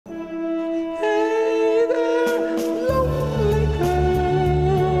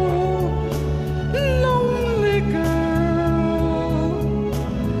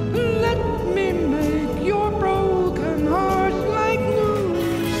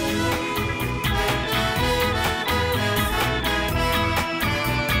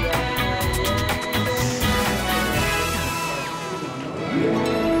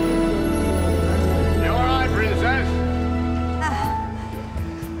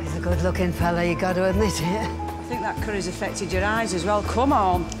a good-looking fella, you got to admit it. I think that curry's affected your eyes as well. Come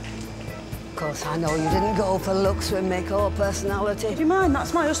on. Of course, I know you didn't go for looks with make or personality. Do you mind?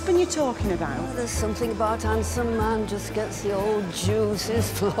 That's my husband you're talking about. Well, there's something about handsome man just gets the old juices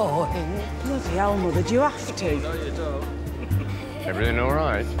flowing. Bloody hell, Mother, do you have to? No, you don't. Everything all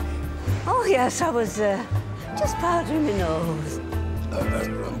right? Oh, yes, I was just powdering my nose.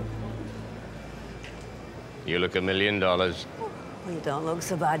 You look $1 million. Well, you don't look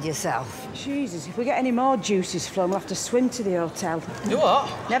so bad yourself. Jesus, if we get any more juices flowing, we'll have to swim to the hotel. You what?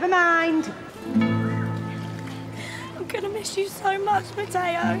 Never mind. I'm gonna miss you so much,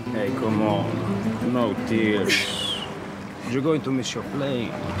 Mateo. Hey, come on. No tears. You're going to miss your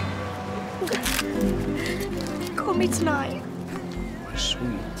plane. Call me tonight. My sweet,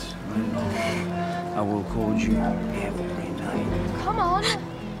 I know. I will call you every night. Come on.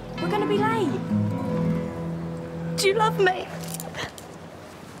 We're gonna be late. Do you love me?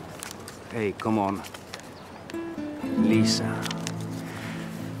 Hey, come on. Lisa.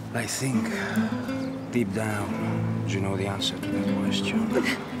 I think, deep down, you know the answer to that question.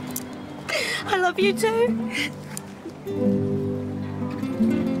 I love you too.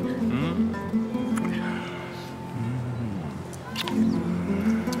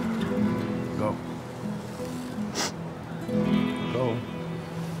 Go. Go.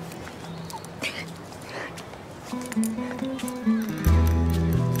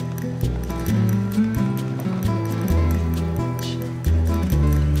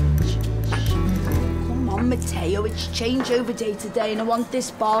 Mateo, it's changeover day today and I want this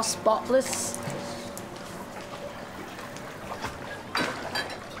bar spotless.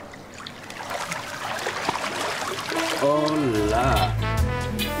 Hola.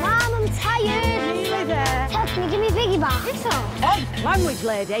 Mom, I'm tired. Nearly there. Dad, can you give me a biggie bar? This one. Language,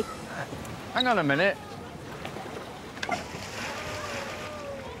 lady. Hang on a minute.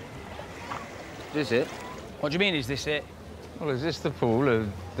 Is this it? What do you mean, is this it? Well, is this the pool? Are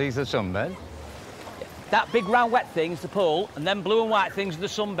these the sunbeds? That big round wet thing's the pool, and them blue and white things are the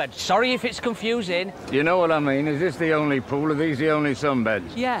sunbeds. Sorry if it's confusing. You know what I mean? Is this the only pool? Are these the only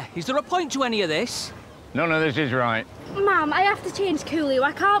sunbeds? Yeah, is there a point to any of this? None of this is right. Mum, I have to change Coolio.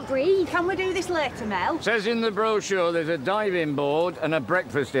 I can't breathe. Can we do this later, Mel? Says in the brochure there's a diving board and a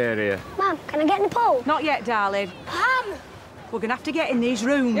breakfast area. Mum, can I get in the pool? Not yet, darling. Mum! We're gonna have to get in these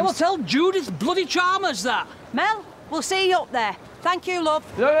rooms. Yeah, well, tell Judith bloody Chalmers that. Mel, we'll see you up there. Thank you, love.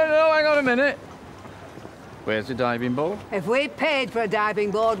 No, hang on a minute. Where's the diving board? If we paid for a diving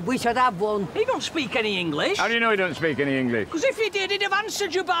board, we should have one. He don't speak any English. How do you know he don't speak any English? Because if he did, he'd have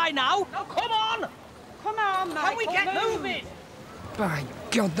answered you by now. Now, come on! Come on, Michael. Can we get moving? By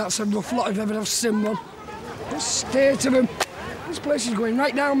God, that's a rough lot if ever I've seen one. The state of him. This place is going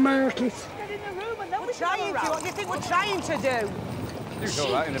right down market. Get in the room and then we're trying to. What do you think we're trying to do? You saw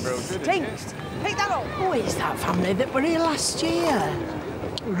that in the brochure, didn't you? Pick that up. Oh, it's that family that were here last year.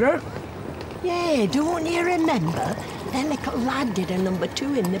 Okay? Yeah, don't you remember? Their little lad did a number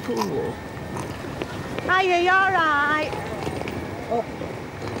 2 in the pool. Hiya, you all right? Oh.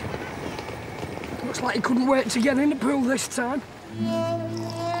 Looks like he couldn't wait to get in the pool this time.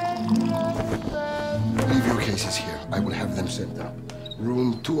 Leave your cases here. I will have them sent up.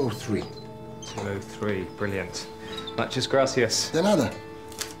 Room 203. 203, brilliant. Muchas gracias. De nada.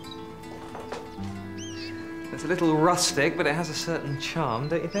 It's a little rustic, but it has a certain charm,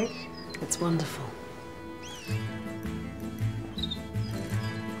 don't you think? It's wonderful.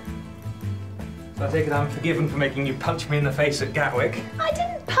 So I take it I'm forgiven for making you punch me in the face at Gatwick. I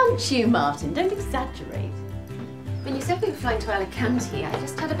didn't punch you, Martin. Don't exaggerate. When you said we were flying to Alicante, I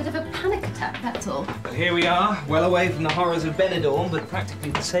just had a bit of a panic attack, that's all. But here we are, well away from the horrors of Benidorm, but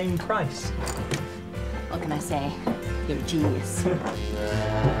practically the same price. What can I say? You're a genius.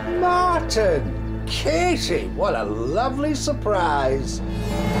 Martin! Katie, what a lovely surprise.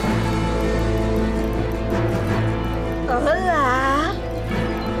 Hola!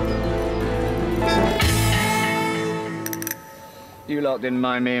 You lot didn't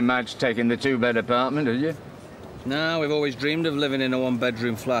mind me and Madge taking the 2-bed apartment, did you? No, we've always dreamed of living in a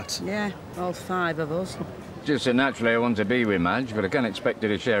 1-bedroom flat. Yeah, all 5 of us. Just so naturally I want to be with Madge, but I can't expect her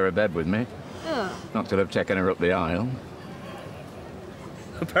to share a bed with me. Oh. Not till I've taken her up the aisle.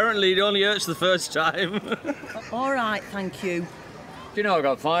 Apparently it only hurts the first time. All right, thank you. Do you know I've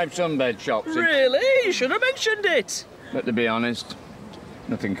got 5 sunbed shops? Really? You should have mentioned it. But to be honest,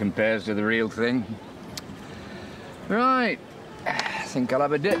 nothing compares to the real thing. Right. I think I'll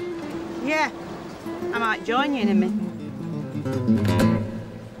have a dip. Yeah, I might join you in a minute.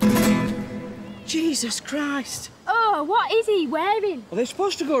 Jesus Christ. Oh, what is he wearing? Are they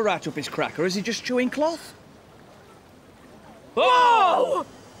supposed to go right up his crack, or is he just chewing cloth? Whoa!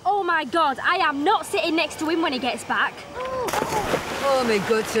 Oh my God, I am not sitting next to him when he gets back. Oh, my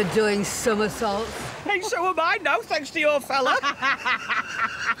guts are doing somersaults. Hey, so am I now, thanks to your fella.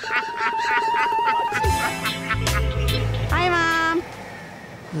 Hi, Mum.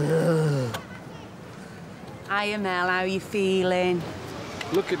 Hiya, Mel, how are you feeling?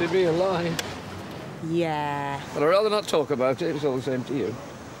 Lucky to be alive. Yeah. But I'd rather not talk about it. It's all the same to you.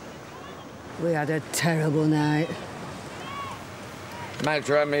 We had a terrible night. Madge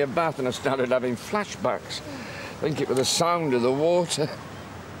had me a bath and I started having flashbacks. I think it was the sound of the water.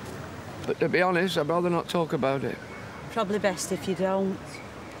 But to be honest, I'd rather not talk about it. Probably best if you don't.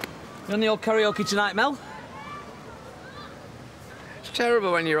 You on the old karaoke tonight, Mel? It's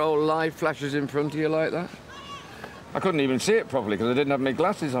terrible when your whole life flashes in front of you like that. I couldn't even see it properly because I didn't have my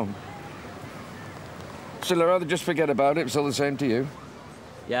glasses on. Still, I'd rather just forget about it. It's all the same to you.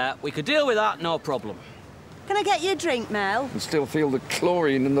 Yeah, we could deal with that, no problem. Can I get you a drink, Mel? And still feel the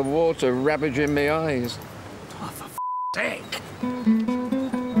chlorine in the water ravaging my eyes. Oh, for sake.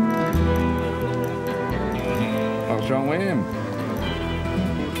 What's wrong with him?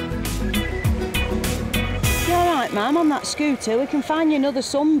 You all right, Mum, on that scooter? We can find you another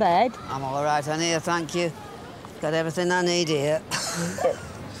sunbed. I'm all right on here, thank you. Got everything I need here.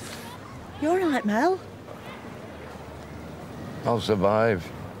 You all right, Mel? I'll survive.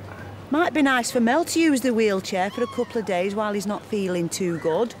 Might be nice for Mel to use the wheelchair for a couple of days while he's not feeling too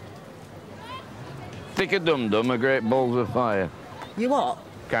good. Stick a dum-dum, a great balls of fire. You what?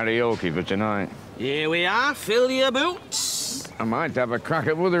 Karaoke for tonight. Here we are, fill your boots. I might have a crack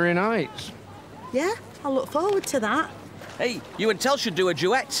at Wuthering Heights. Yeah, I'll look forward to that. Hey, you and Tel should do a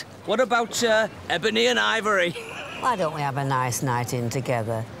duet. What about Ebony and Ivory? Why don't we have a nice night in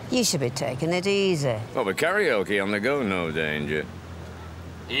together? You should be taking it easy. Oh, but karaoke on the go, no danger.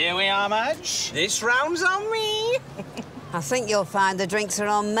 Here we are, Madge. This round's on me. I think you'll find the drinks are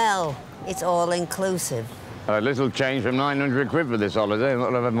on Mel. It's all inclusive. A little change from 900 quid for this holiday.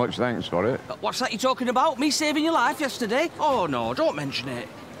 Not have had much thanks for it. What's that you're talking about? Me saving your life yesterday? Oh, no, don't mention it.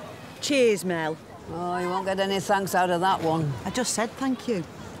 Cheers, Mel. Oh, you won't get any thanks out of that one. I just said thank you.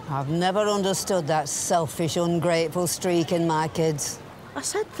 I've never understood that selfish, ungrateful streak in my kids. I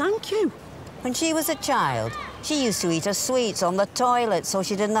said thank you. When she was a child, she used to eat her sweets on the toilet so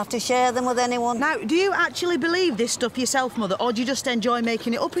she didn't have to share them with anyone. Now, do you actually believe this stuff yourself, Mother, or do you just enjoy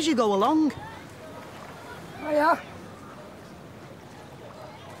making it up as you go along? Hiya.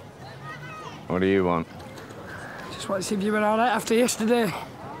 What do you want? Just want to see if you were all right after yesterday.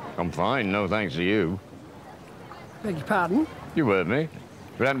 I'm fine, no thanks to you. Beg your pardon? You heard me.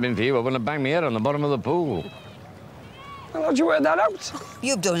 If it hadn't been for you, I wouldn't have banged my head on the bottom of the pool. Well, how'd you work that out?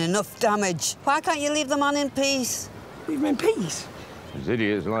 You've done enough damage. Why can't you leave the man in peace? Leave him in peace? Because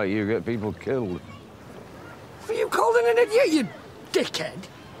idiots like you get people killed. Were you called an idiot, you dickhead?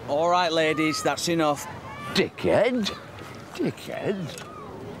 All right, ladies, that's enough. Dickhead? Dickhead?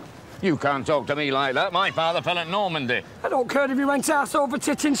 You can't talk to me like that. My father fell at Normandy. I don't care if you went arse over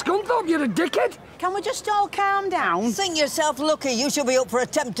tit in Scunthorpe, you're a dickhead. Can we just all calm down? Think yourself lucky. You should be up for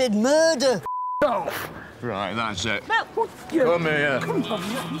attempted murder. Oh. Right, that's it. Mel, Come here. Come on.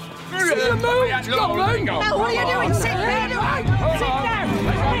 See the moves, go on. Mel, what are you doing? Sit down. Sit down.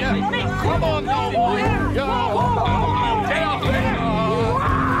 Come on, no boy. Get off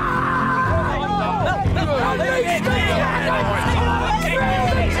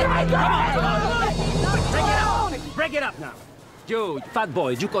Break it up now. You fat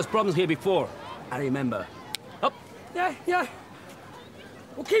boys, you caused problems here before. I remember. Up. Yeah.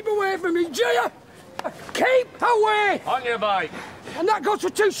 Well, keep away from me, do you? Keep away! On your bike. And that goes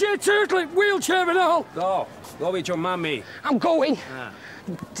for two-share turtle, wheelchair and all. Go. Go with your mommy. I'm going.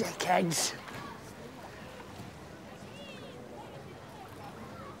 Dickheads.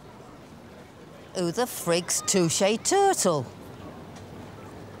 Who the frig's Touche Turtle?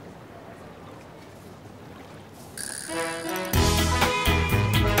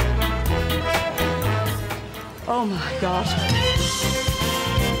 Oh, my God.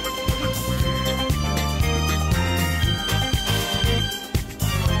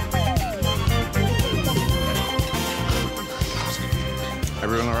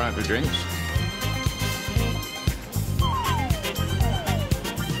 Everyone all right for drinks?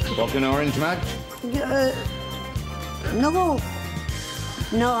 Walking orange, Madge? No.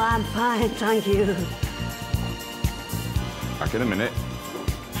 No, I'm fine, thank you. Back in a minute.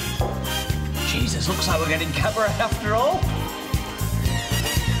 Jesus, looks like we're getting camera after all.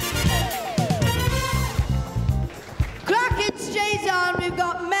 Clock it stays on. We've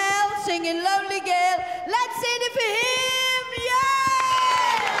got Mel singing Lonely Gale. Let's sing it for him. Yeah!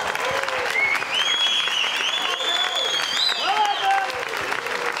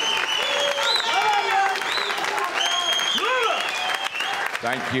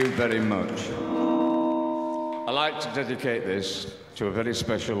 Thank you very much. I'd like to dedicate this to a very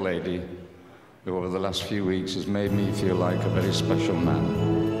special lady who over the last few weeks has made me feel like a very special man.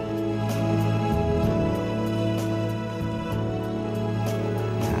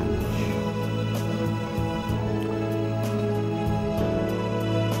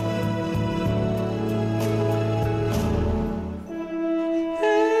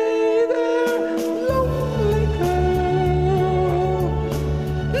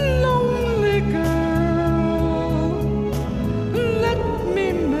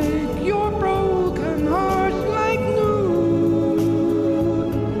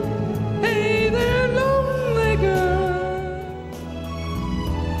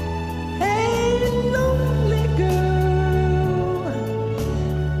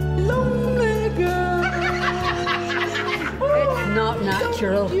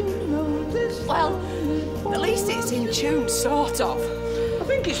 Well, at least it's in tune, sort of. I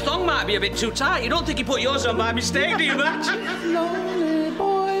think his tongue might be a bit too tight. You don't think he put yours on by mistake, do you, Madge? Lonely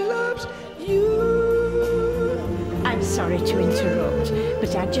boy loves you. I'm sorry to interrupt,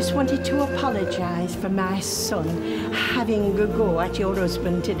 but I just wanted to apologise for my son having a go at your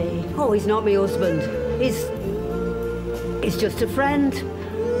husband today. Oh, he's not my husband. He's just a friend.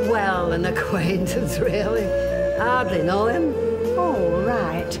 Well, an acquaintance, really. Hardly know him. Oh,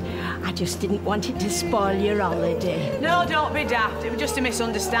 right. I just didn't want it to spoil your holiday. No, don't be daft. It was just a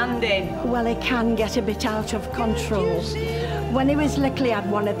misunderstanding. Well, it can get a bit out of control. When he was little, he had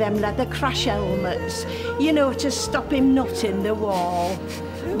one of them leather crash helmets, you know, to stop him nutting the wall.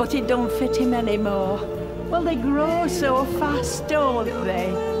 But it don't fit him anymore. Well, they grow so fast, don't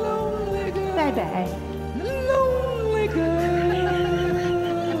they? Baby. Lonely girl,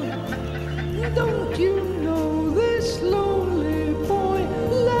 don't you know this lonely boy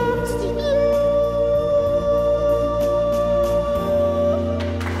loves you?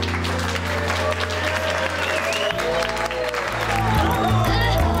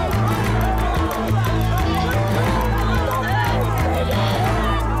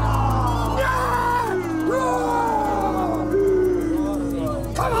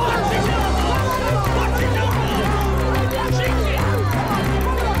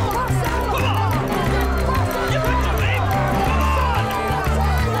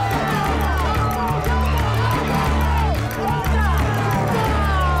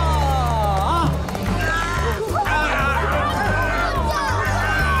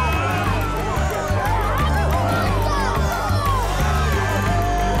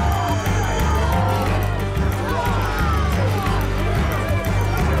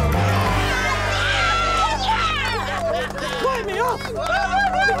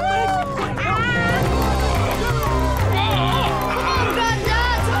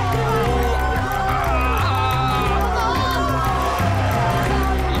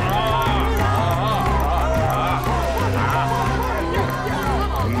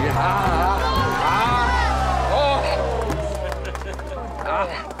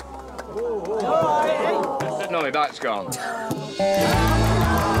 No, my back's gone.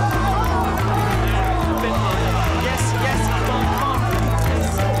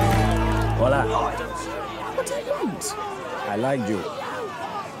 Hola. What do you want? I like you.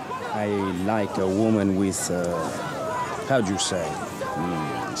 I like a woman with, how'd you say,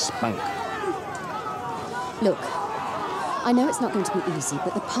 spunk. Look, I know it's not going to be easy,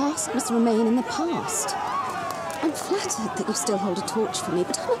 but the past must remain in the past. I'm flattered that you still hold a torch for me,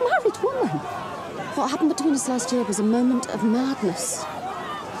 but I'm a married woman. What happened between us last year was a moment of madness.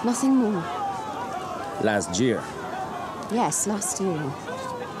 Nothing more. Last year? Yes, last year.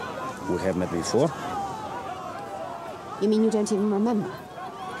 We have met before? You mean you don't even remember?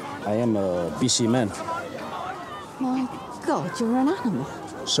 I am a busy man. My God, you're an animal.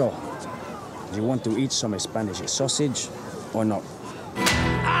 So, do you want to eat some Spanish sausage or not?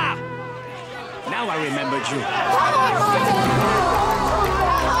 Ah! Now I remembered you.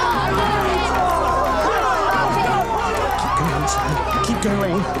 Keep going, son. Keep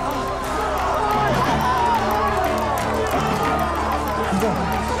going.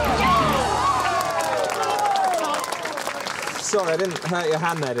 Sorry, I didn't hurt your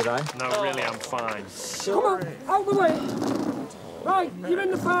hand there, did I? No, really, I'm fine. Come on, out the way. Right, you're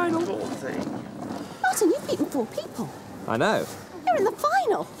in the final. Martin, you've beaten 4 people. I know. You're in the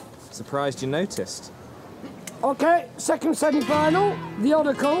final. Surprised you noticed. OK, second semi-final, the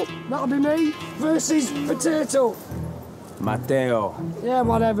Oracle, that'll be me, versus Potato. Mateo. Yeah,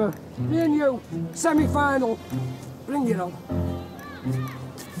 whatever. Me and you, semi-final. Bring it on.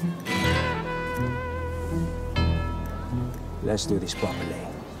 Let's do this properly,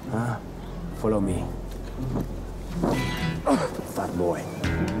 huh? Follow me. Fat boy.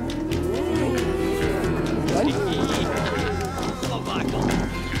 Come on, Michael.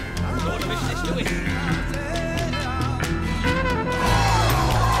 Don't miss this, do it.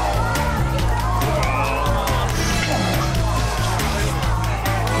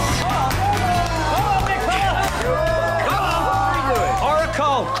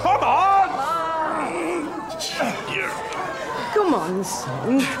 Come on! Come on,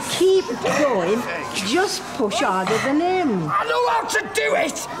 son. Keep going. Just push harder than him. I know how to do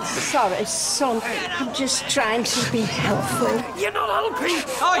it! Sorry, son. I'm just trying to be helpful. You're not helping!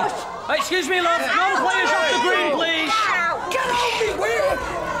 Oi! Excuse me, love. No players off the green, please. Get out me way!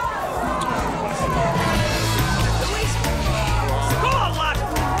 Come on, lad!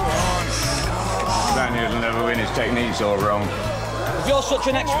 Spaniard will never win, his technique's all wrong. If you're such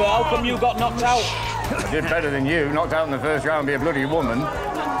an expert, how come you got knocked out? I did better than you. Knocked out in the first round by a bloody woman.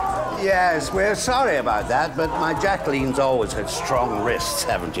 Yes, we're sorry about that, but my Jaqueline's always had strong wrists,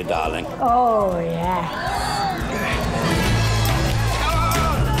 haven't you, darling? Oh, yeah.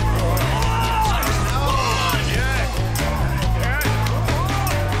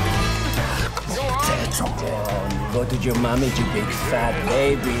 Go to your mommy, you big fat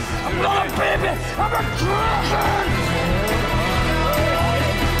baby. I'm not a baby! I'm a dragon!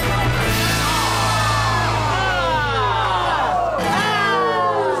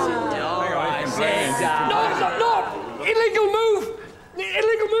 No! Illegal move!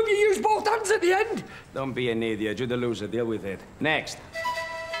 Illegal move, you use both hands at the end! Don't be an idiot. You're the loser. Deal with it. Next.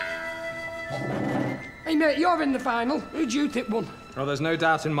 Hey, mate, you're in the final. Who'd you tip one? Well, there's no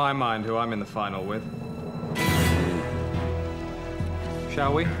doubt in my mind who I'm in the final with.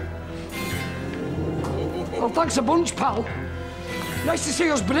 Shall we? Well, thanks a bunch, pal. Nice to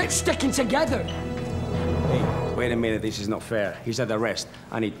see us Brits sticking together. Hey, wait a minute. This is not fair. He's at the rest.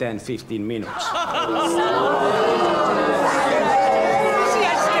 I need 10, 15 minutes.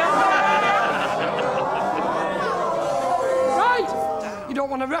 Right! You don't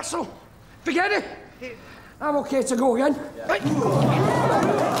want to wrestle? Forget it. I'm okay to go again. Right.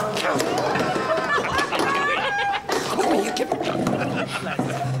 Come here, give it.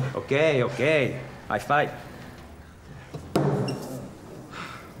 Okay. I fight.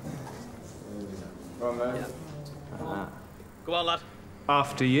 Go on, lad.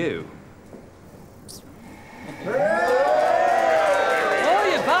 After you. Oh,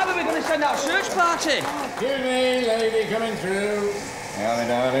 you're bad. We're going to send out a search party. Excuse me, lady coming through. Howdy,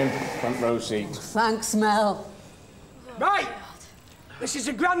 darling. Front row seat. Thanks, Mel. Right. This is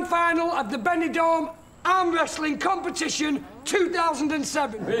the grand final of the Benidorm Arm Wrestling Competition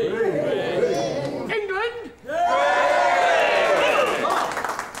 2007. England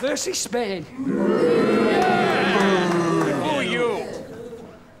versus Spain. Who are you?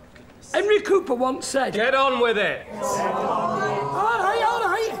 Henry Cooper once said... Get on with it. All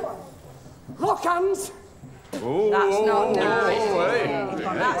right. Lock hands. Ooh, That's not nice.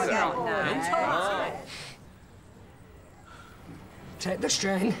 That's not nice. Take the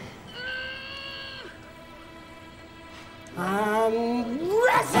strain. And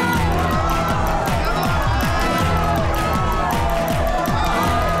wrestle!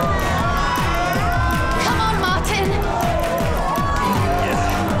 Come on, Martin!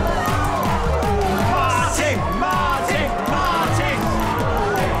 Martin!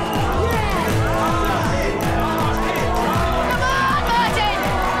 Come on, Martin!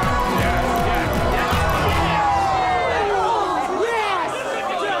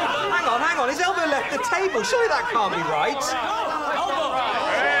 Hang on. His elbow left the table. Surely that can't be right.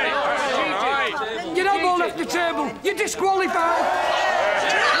 Your elbow left the table. You're disqualified.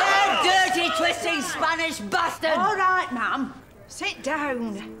 You dirty, twisting Spanish bastard! All right, ma'am. Sit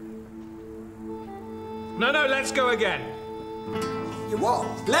down. No, let's go again. You what?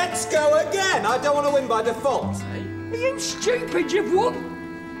 Let's go again. I don't want to win by default. Are you stupid? You've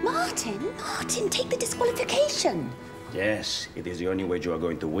won. Martin, take the disqualification. Yes, it is the only way you are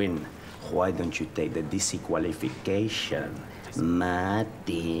going to win. Why don't you take the disqualification,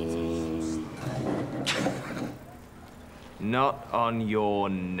 Martin? Not on your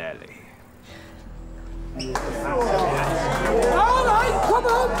Nelly. All right, come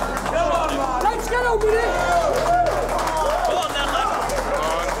on. Let's get on with it. Go on, then, lad.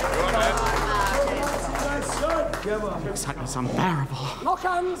 It's unbearable. Lock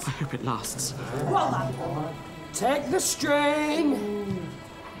hands. I hope it lasts. Well then, take the strain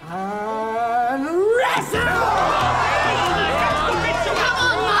and wrestle! Come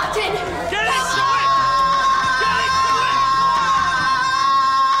on, Martin! Get into it!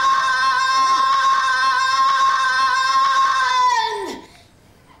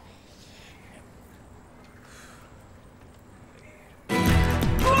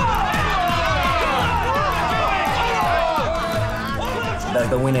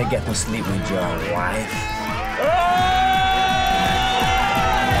 the winner get to sleep with your wife?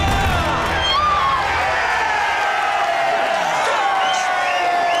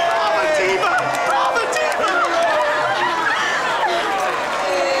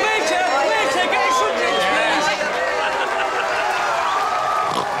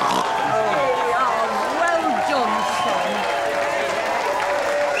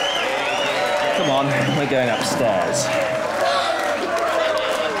 We're going upstairs.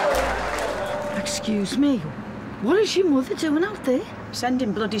 Excuse me, what is your mother doing out there?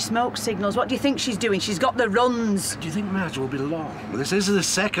 Sending bloody smoke signals. What do you think she's doing? She's got the runs. Do you think Madge will be long? Well, this is the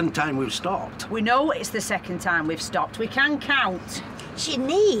second time we've stopped. We know it's the second time we've stopped. We can count. She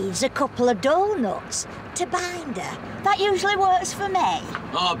needs a couple of donuts to bind her. That usually works for me.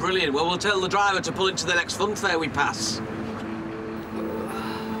 Oh, brilliant. Well, we'll tell the driver to pull into the next fun fair we pass.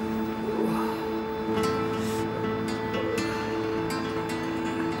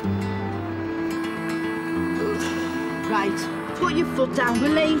 Right, put your foot down, we're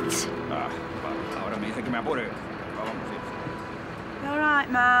late. Ahora me dice que me apure. You all right,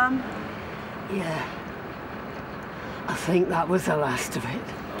 Mum? Yeah. I think that was the last of it.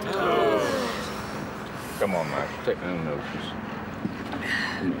 Come on, Madge, take no notice.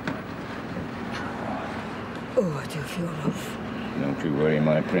 Oh, I do feel rough. Don't you worry,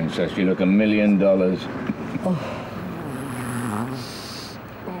 my princess. You look $1 million. Oh.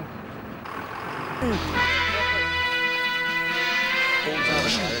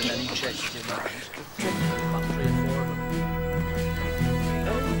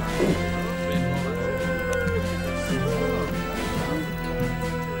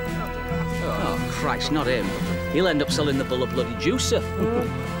 Oh, Christ, not him. He'll end up selling the bull a bloody juicer.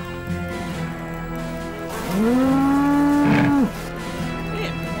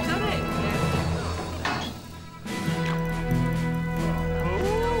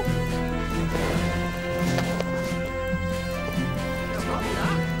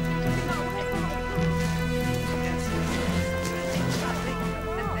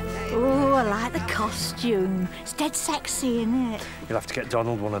 Oh, I like the costume. It's dead sexy, isn't it? You'll have to get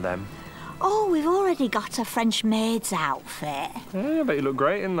Donald one of them. Oh, we've already got a French maid's outfit. Yeah, I bet you look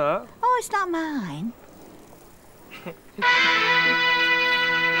great in that. Oh, it's not mine. Here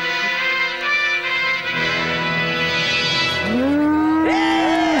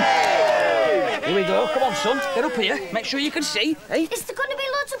we go. Come on, son. Get up here. Make sure you can see. Hey? Is there going to be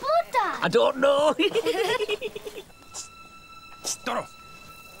loads of blood, Dad? I don't know. Toro.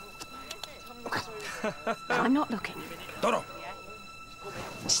 I'm not looking. Toro.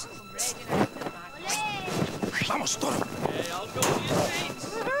 Vamos, Toro.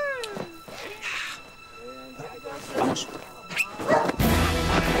 Vamos.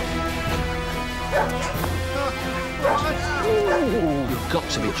 You've got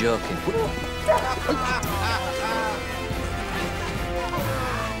to be joking.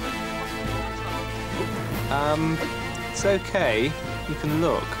 It's okay. You can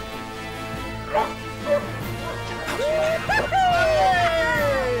look.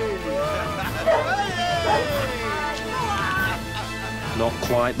 Not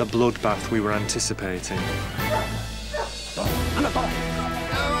quite the bloodbath we were anticipating.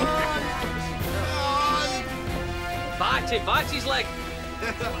 Bite his leg.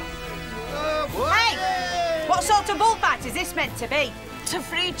 Hey! What sort of bullfight is this meant to be? It's a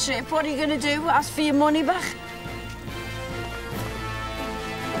free trip. What are you going to do? Ask for your money back?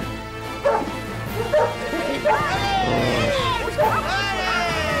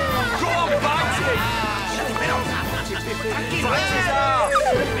 Go on, Barty!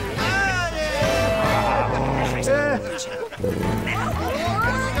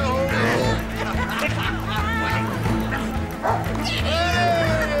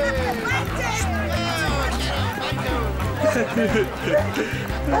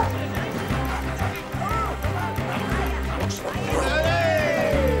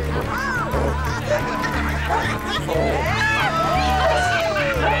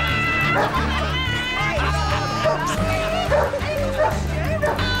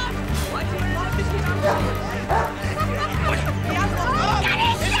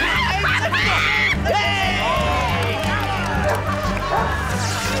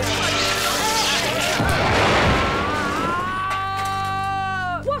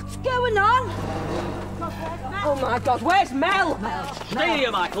 What's going on? Oh my God, where's Mel? Stay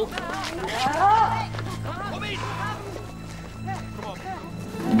here, Michael.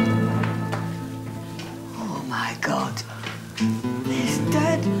 Oh my God. He's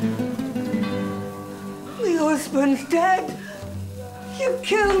dead. My husband's dead. You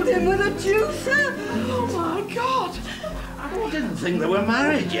killed him with a juicer. Oh my God. I didn't think they were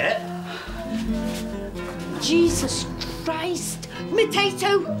married yet. Jesus Christ!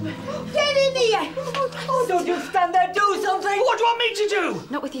 Potato! Get in here! Oh, don't just stand there, do something! What do you want me to do?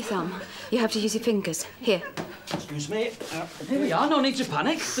 Not with your thumb. You have to use your fingers. Here. Excuse me. Here we are, no need to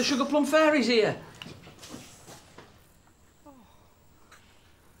panic. The Sugar Plum Fairy's here.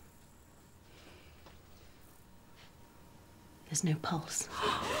 There's no pulse.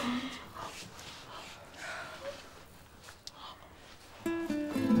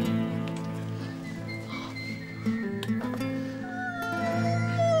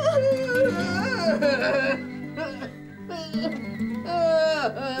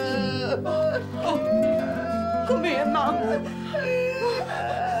 Come here, Mum.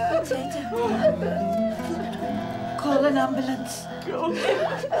 Call an ambulance.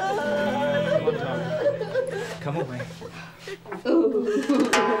 Come away.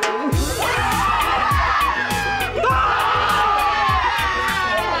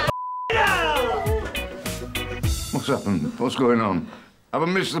 What's happened? What's going on? Have I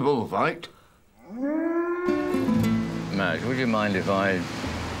missed the bullfight? Madge, would you mind if I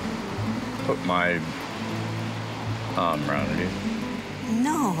put my arm round you?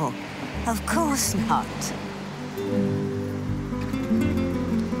 No, of course not.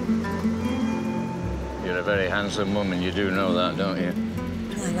 You're a very handsome woman, you do know that, don't you?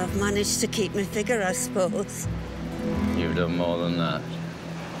 Well, I've managed to keep my figure, I suppose. You've done more than that.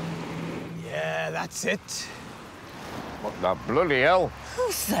 Yeah, that's it. What the bloody hell?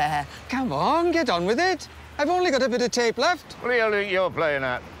 Who's there? Come on, get on with it. I've only got a bit of tape left. What do you think you're playing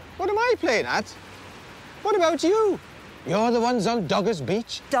at? What am I playing at? What about you? You're the ones on Doggers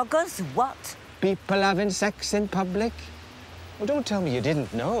Beach. Doggers what? People having sex in public. Well, don't tell me you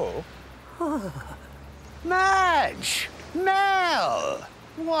didn't know. Madge! Mel!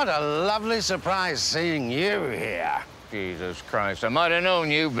 What a lovely surprise seeing you here. Jesus Christ, I might have known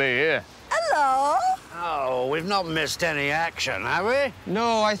you'd be here. Hello? Oh, we've not missed any action, have we?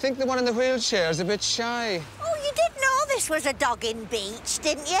 No, I think the one in the wheelchair's a bit shy. Oh, you did know this was a dogging beach,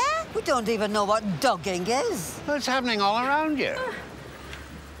 didn't you? We don't even know what dogging is. Well, it's happening all around you.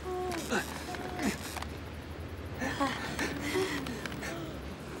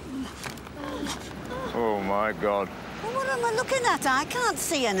 Oh, my God. Well, what am I looking at? I can't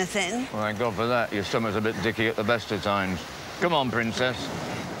see anything. Well, thank God for that. Your stomach's a bit dicky at the best of times. Come on, Princess.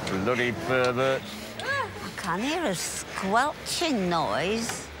 Bloody perverts. I can hear a squelching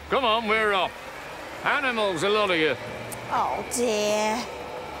noise. Come on, we're off. Animals, a lot of you. Oh, dear.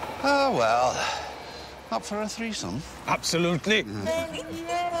 Oh, well. Up for a threesome? Absolutely.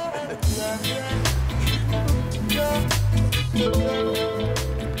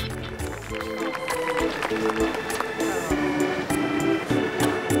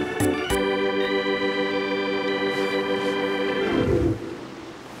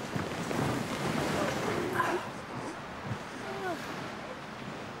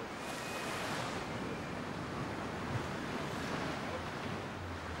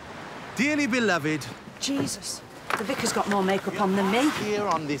 Dearly beloved, Jesus, the vicar's got more makeup on than me. here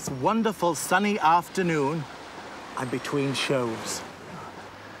on this wonderful sunny afternoon, I'm between shows,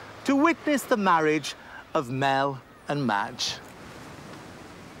 to witness the marriage of Mel and Madge.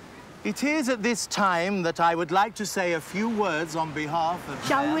 It is at this time that I would like to say a few words on behalf of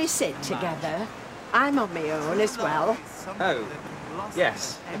Shall Mel we sit and together? Madge. I'm on my own as well. Oh,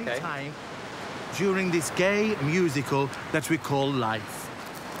 yes, Any okay. time during this gay musical that we call life.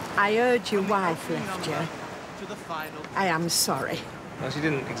 I heard your wife left you. To the final. I am sorry. Well, she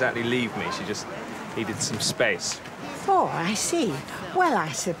didn't exactly leave me. She just needed some space. Oh, I see. Well, I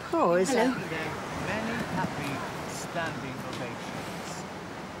suppose... Many happy standing ovations.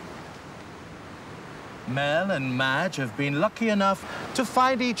 Mel and Madge have been lucky enough to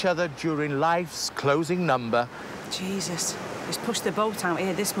find each other during life's closing number. Jesus, he's pushed the boat out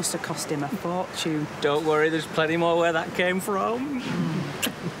here. This must have cost him a fortune. Don't worry, there's plenty more where that came from.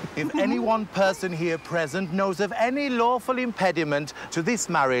 If any one person here present knows of any lawful impediment to this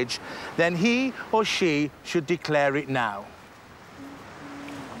marriage, then he or she should declare it now.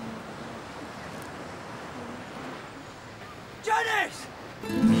 Janice!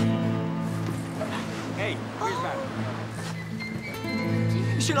 Hey, where's Madge?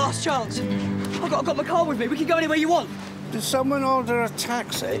 It's your last chance. I've got my car with me. We can go anywhere you want. Did someone order a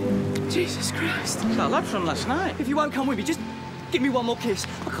taxi? Jesus Christ. It's that lad from last night. If you won't come with me, just give me one more kiss.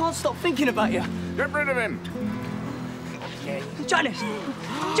 I can't stop thinking about you. Get rid of him. Janice!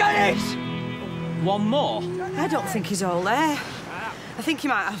 Janice! One more? I don't think he's all there. I think he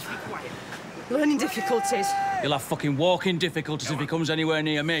might have learning difficulties. He'll have fucking walking difficulties if he comes anywhere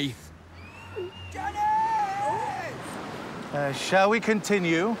near me. Shall we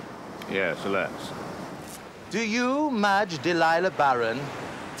continue? Yes, let's. Do you, Madge Delilah Barron,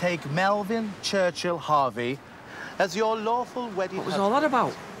 take Melvin Churchill Harvey as your lawful wedded What was all that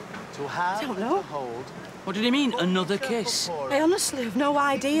about? To have I don't know. and to hold, What did he mean, another kiss? I honestly have no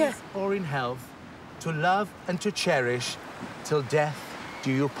idea. or in health, to love and to cherish, till death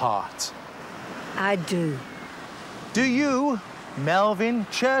do you part? I do. Do you, Melvin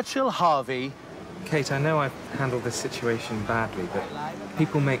Churchill Harvey... Kate, I know I've handled this situation badly, but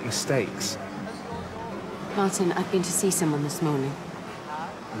people make mistakes. Martin, I've been to see someone this morning.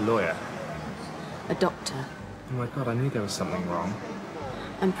 A lawyer. A doctor. Oh my God, I knew there was something wrong.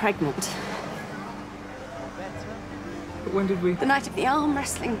 I'm pregnant. But when did we... The night of the arm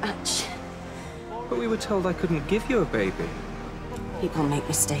wrestling match. But we were told I couldn't give you a baby. People make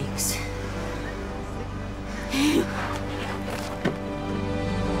mistakes.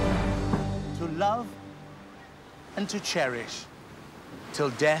 To love and to cherish, till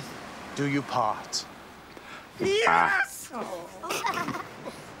death do you part. Yes!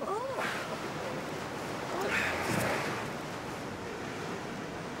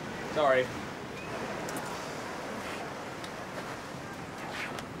 Sorry.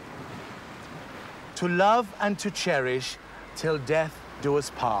 To love and to cherish, till death do us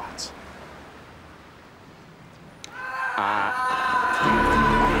part.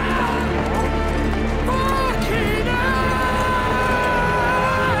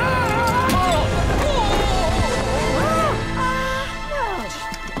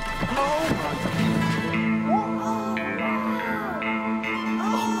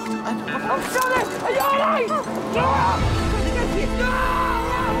 I'm sorry! Are you all right? No!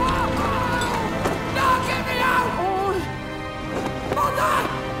 No, get me out! Mother!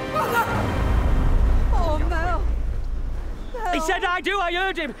 Mother! Oh, Mel. He said I do, I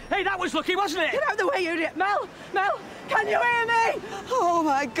heard him. Hey, that was lucky, wasn't it? Get out of the way, you idiot. Mel! Mel! Can you hear me? Oh,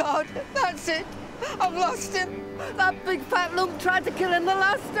 my God. That's it. I've lost him. That big fat lump tried to kill him the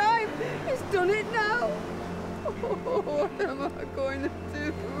last time. He's done it now. Oh, what am I going to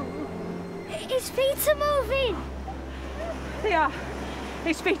do? His feet are moving. They are.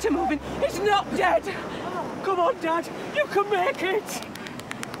 His feet are moving. He's not dead. Come on, Dad. You can make it.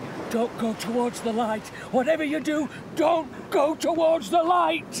 Don't go towards the light. Whatever you do, don't go towards the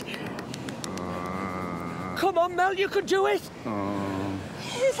light. Come on, Mel, you can do it.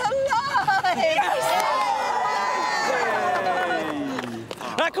 He's alive!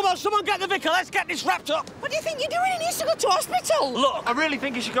 Right, come on, someone get the vicar. Let's get this wrapped up. What do you think you're doing? He needs to go to hospital. Look, I really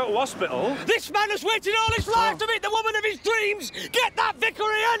think you should go to hospital. this man has waited all his life to meet the woman of his dreams. Get that vicar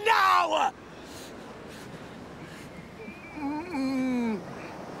here now.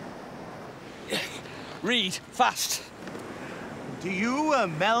 Read, fast. Do you,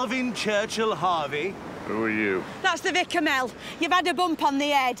 Melvin Churchill Harvey? Who are you? That's the vicar, Mel. You've had a bump on the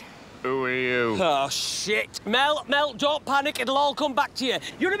head. Who are you? Oh, shit. Mel, don't panic. It'll all come back to you.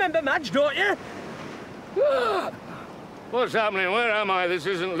 You remember Madge, don't you? What's happening? Where am I? This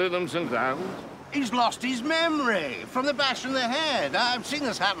isn't Lytham St. Anne's. He's lost his memory from the bash in the head. I've seen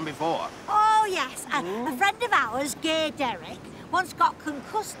this happen before. Oh, yes. A friend of ours, Gay Derek, once got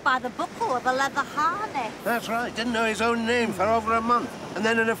concussed by the buckle of a leather harness. That's right. Didn't know his own name for over a month. And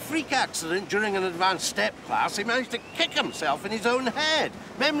then in a freak accident during an advanced step class, he managed to kick himself in his own head.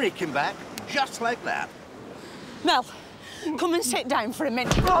 Memory came back just like that. Mel, come and sit down for a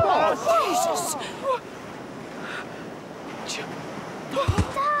minute. Oh, Jesus!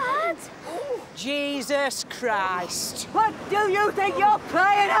 Dad! Jesus Christ! What do you think you're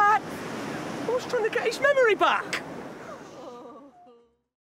playing at? I was trying to get his memory back.